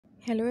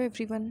Hello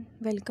everyone,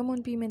 welcome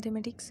on P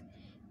mathematics.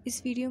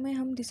 इस video में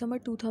हम दिसंबर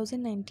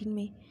 2019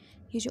 में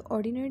ये जो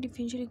ऑर्डिनरी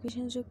डिफरेंशियल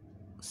इक्वेशन जो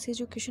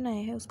क्वेश्चन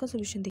आया है उसका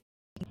सोल्यूशन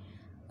देखेंगे।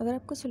 अगर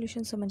आपको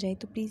सोल्यूशन समझ आए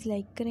तो प्लीज़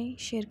लाइक करें,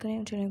 शेयर करें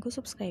और चैनल को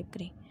सब्सक्राइब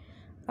करें।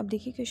 अब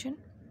देखिए क्वेश्चन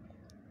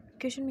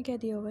में क्या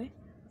दिया हुआ है।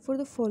 For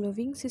the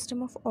following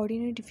system of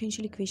ordinary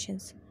differential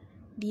equations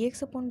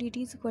dx upon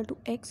dt is equal to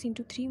x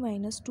into 3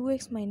 minus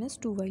 2x minus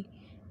 2y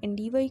and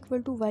dy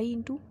equal to y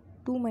into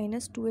 2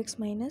 minus 2x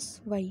minus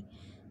y.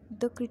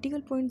 The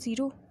critical point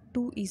 0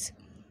 2 is,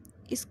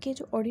 इसके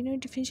जो ordinary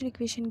differential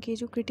equation के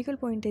जो critical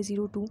point है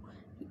 0 2,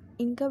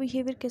 इनका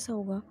behaviour कैसा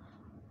होगा।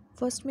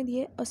 First में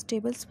दिया a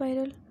stable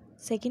spiral,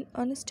 second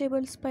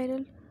unstable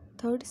spiral,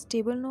 third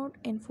stable node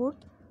and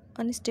fourth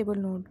unstable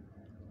node.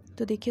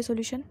 तो देखिए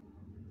सॉल्यूशन।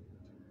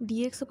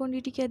 dx अपॉन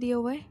dt क्या दिया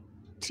हुआ है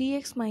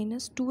 3x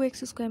minus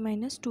 2x square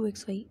minus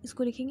 2xy,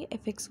 इसको लिखेंगे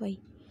fxy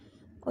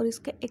और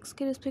इसका x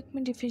के रिस्पेक्ट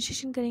में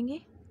डिफ्रेंशिएशन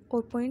करेंगे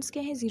और पॉइंट्स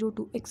क्या है 0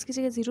 2, एक्स की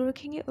जगह 0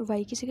 रखेंगे और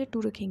वाई की जगह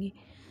 2 रखेंगे।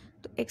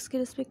 तो एक्स के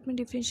रिस्पेक्ट में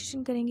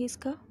डिफ्रेंशिएशन करेंगे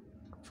इसका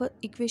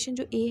इक्वेशन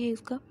जो ए है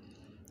उसका,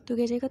 तो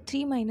क्या जाएगा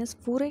 3 माइनस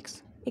 4x,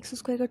 एक्स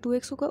स्क्वायर का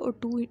 2x होगा और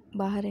 2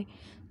 बाहर है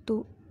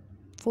तो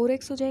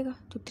 4x हो जाएगा।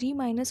 तो 3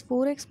 माइनस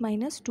 4x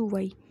माइनस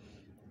 2y।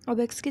 अब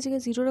एक्स की जगह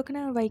 0 रखना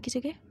है और वाई की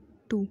जगह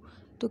 2,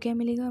 तो क्या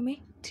मिलेगा हमें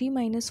 3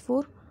 माइनस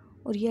 4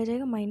 और ये आ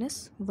जाएगा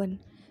 -1।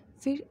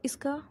 फिर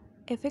इसका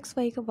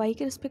fxy का y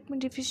के रिस्पेक्ट में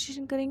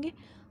डिफ्रेंशिएशन करेंगे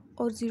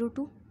और 0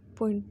 2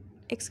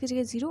 पॉइंट एक्स की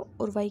जगह 0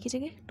 और वाई की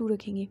जगह 2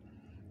 रखेंगे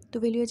तो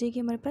वैल्यू आ जाएगी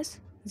हमारे पास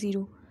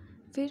 0।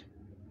 फिर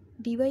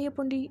D Y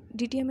upon D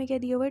T हमें क्या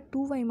दिया हुआ है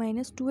 2y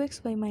minus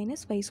 2xy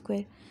minus Y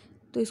square,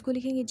 तो इसको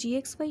लिखेंगे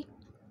gxy।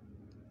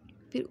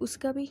 फिर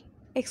उसका भी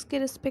एक्स के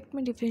रिस्पेक्ट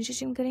में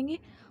डिफ्रेंशिएशन करेंगे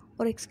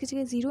और एक्स की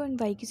जगह 0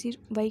 एंड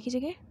वाई की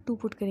जगह 2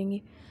 पुट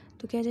करेंगे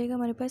तो क्या जाएगा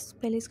हमारे पास।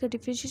 पहले इसका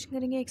डिफ्रेंशिएशन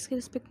करेंगे एक्स के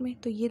रिस्पेक्ट में,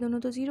 तो ये दोनों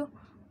तो 0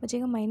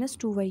 बचेगा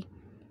 -2y।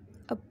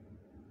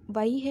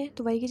 वाई है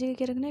तो वाई की जगह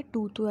क्या रखना है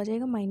 2, तो आ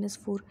जाएगा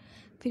 -4।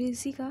 फिर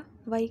इसी का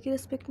वाई के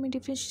रिस्पेक्ट में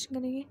डिफ्रेंशिएशन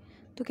करेंगे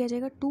तो क्या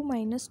जाएगा 2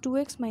 minus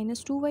 2x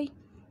minus 2y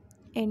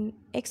and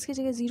x की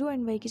जगह 0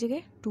 एंड वाई की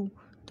जगह 2,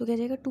 तो क्या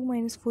जाएगा 2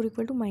 माइनस 4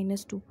 इक्वल टू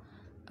 -2।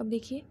 अब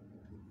देखिए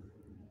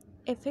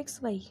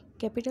fxy,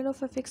 कैपिटल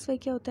ऑफ fxy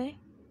क्या होता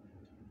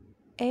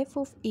है f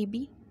of A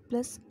B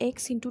plus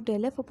x into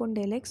del F upon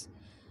del x,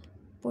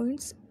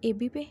 points A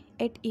B पे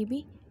eight A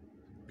B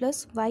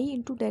plus Y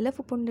into del F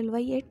upon del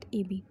Y eight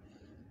A B.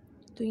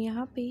 तो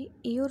यहाँ पे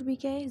ए और B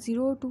क्या है 0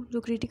 और 2, जो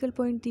क्रिटिकल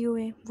पॉइंट दिए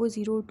हुए हैं वो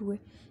 0 और 2 है,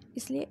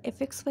 इसलिए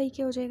fxy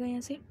क्या हो जाएगा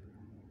यहाँ से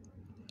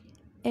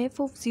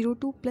f of 0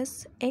 2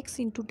 plus x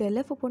into del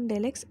F upon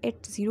del x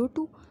eight 0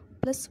 2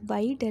 plus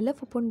Y del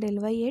F upon del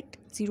Y eight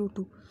 0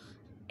 2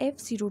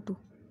 f02।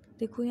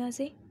 देखो यहाँ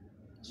से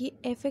ये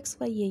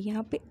fxy है,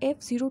 यहाँ पे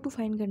f02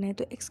 फाइंड करना है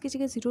तो x की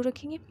जगह 0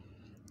 रखेंगे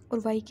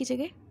और y की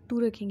जगह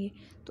 2 रखेंगे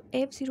तो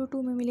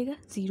f02 में मिलेगा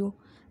 0।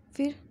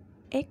 फिर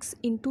x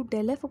into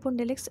del F upon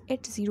del x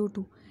eight 0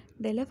 2,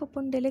 del F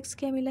upon del x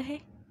क्या मिला है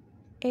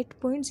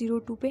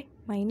 8.02 पे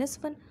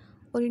 -1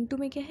 और इंटू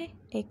में क्या है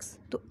x,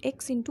 तो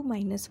x into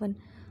 -1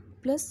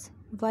 plus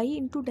y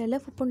into del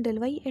F upon del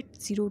Y eight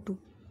 0 2,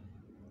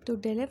 तो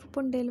del F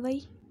upon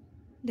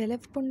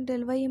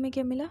del Y हमें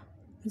क्या मिला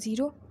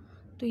 0,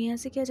 तो यहाँ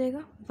से क्या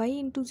जाएगा y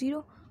इंटू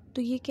 0,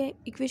 तो ये क्या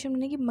इक्वेशन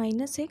बनेगी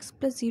 -x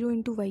प्लस 0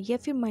 इंटू वाई या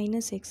फिर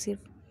 -x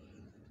सिर्फ।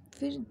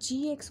 फिर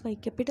gxy,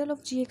 कैपिटल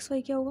ऑफ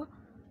gxy क्या होगा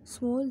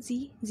स्मॉल g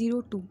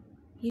 0 2,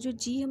 ये जो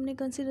g हमने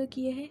कंसिडर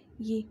किया है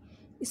ये,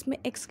 इसमें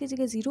x की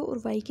जगह 0 और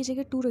y की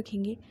जगह 2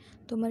 रखेंगे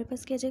तो हमारे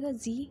पास क्या जाएगा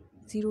g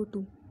 0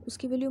 2,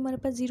 उसकी वैल्यू हमारे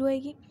पास 0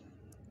 आएगी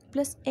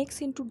प्लस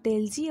x इंटू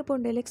डेल जी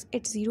अपॉन डेल एक्स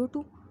एट 0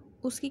 2,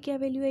 उसकी क्या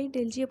वैल्यू आई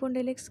डेल जी अपॉन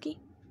डेल एक्स की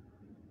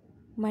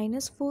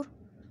 -4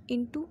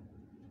 इंटू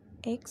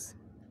एक्स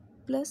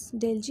प्लस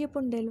डेल जी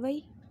अपॉन डेल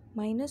वाई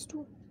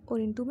 -2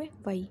 और इंटू में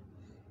y,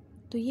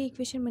 तो ये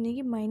इक्वेशन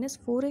बनेगी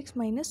 -4x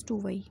माइनस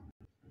 2y।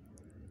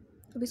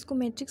 अब इसको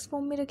मैट्रिक्स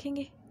फॉर्म में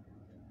रखेंगे,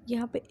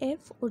 यहाँ पे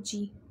f और g,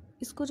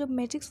 इसको जब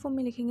मैट्रिक्स फॉर्म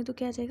में लिखेंगे तो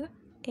क्या आ जाएगा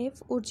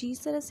f और g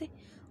इस तरह से,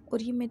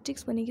 और ये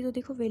मैट्रिक्स बनेगी। तो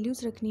देखो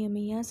वैल्यूज़ रखनी है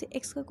हमें, यहाँ से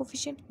x का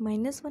कोफिशिएंट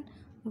 -1,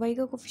 y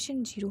का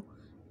कोफिशिएंट 0,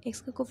 x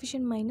का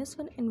कोफिशिएंट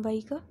 -1 एंड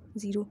y का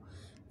 0।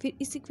 फिर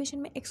इस इक्वेशन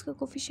में x का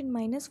कोफिशिएंट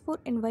 -4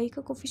 एंड y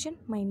का कोफिशिएंट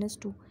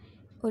 -2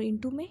 और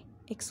इंटू में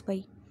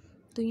xy,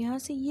 तो यहाँ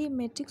से ये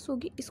मैट्रिक्स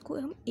होगी, इसको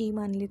हम a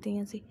मान लेते हैं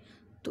यहाँ से,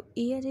 तो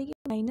a आ जाएगी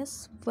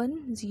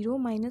 -1 0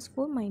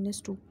 -4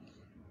 -2।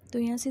 तो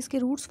यहाँ से इसके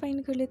रूट्स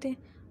फाइंड कर लेते हैं,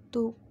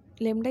 तो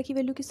लेमडा की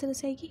वैल्यू किस तरह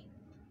से आएगी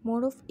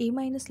mod of a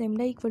minus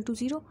lambda equal to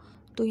 0,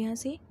 तो यहाँ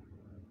से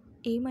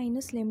a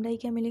माइनस लेमडा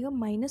क्या मिलेगा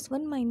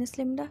 -1 माइनस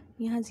लेमडा,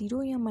 यहाँ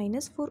 0 यहाँ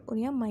 -4 और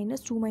यहाँ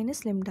 -2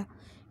 minus lambda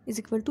is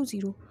equal to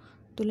 0।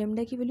 तो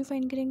लेमडा की वैल्यू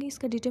फाइंड करेंगे,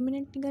 इसका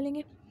डिटर्मिनेंट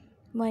निकालेंगे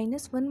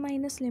 -1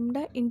 minus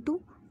lambda into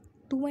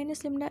 2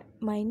 minus lambda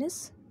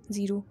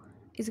 -0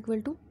 is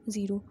equal to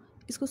 0।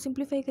 इसको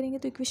सिंप्लीफाई करेंगे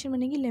तो इक्वेशन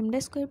बनेगी lambda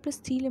square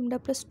plus 3 lambda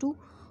plus 2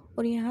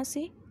 और यहाँ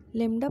से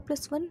lambda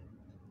plus 1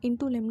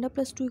 into lambda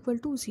plus 2 equal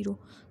to 0।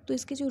 तो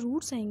इसके जो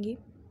रूट्स आएंगे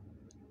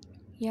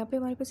यहाँ पे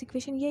हमारे पास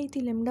इक्वेशन ये आई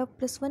थी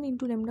λ+1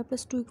 इंटू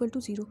λ+2 इक्वल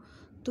टू 0।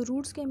 तो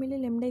रूट्स क्या मिले,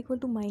 λ इक्वल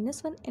टू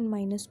 -1 एंड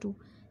 -2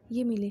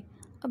 ये मिले।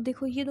 अब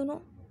देखो ये दोनों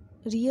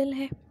रियल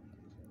है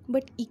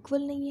बट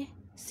इक्वल नहीं है,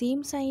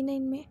 सेम साइन है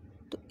इनमें।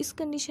 तो इस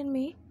कंडीशन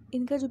में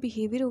इनका जो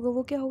बिहेवियर होगा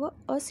वो क्या होगा,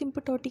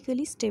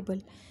 असिम्पटोटिकली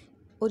स्टेबल।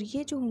 और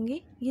ये जो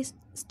होंगे ये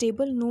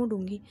स्टेबल नोड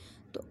होंगे।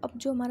 तो अब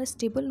जो हमारा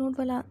स्टेबल नोड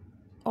वाला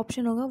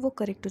ऑप्शन होगा वो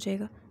करेक्ट हो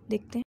जाएगा।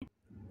 देखते हैं,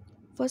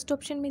 फर्स्ट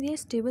ऑप्शन में दिया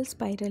स्टेबल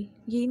स्पाइरल,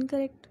 ये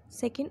incorrect.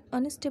 Second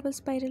unstable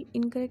spiral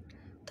incorrect.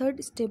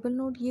 Third stable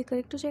node ये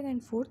करेक्ट हो जाएगा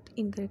एंड फोर्थ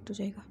इनकरेक्ट हो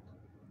जाएगा।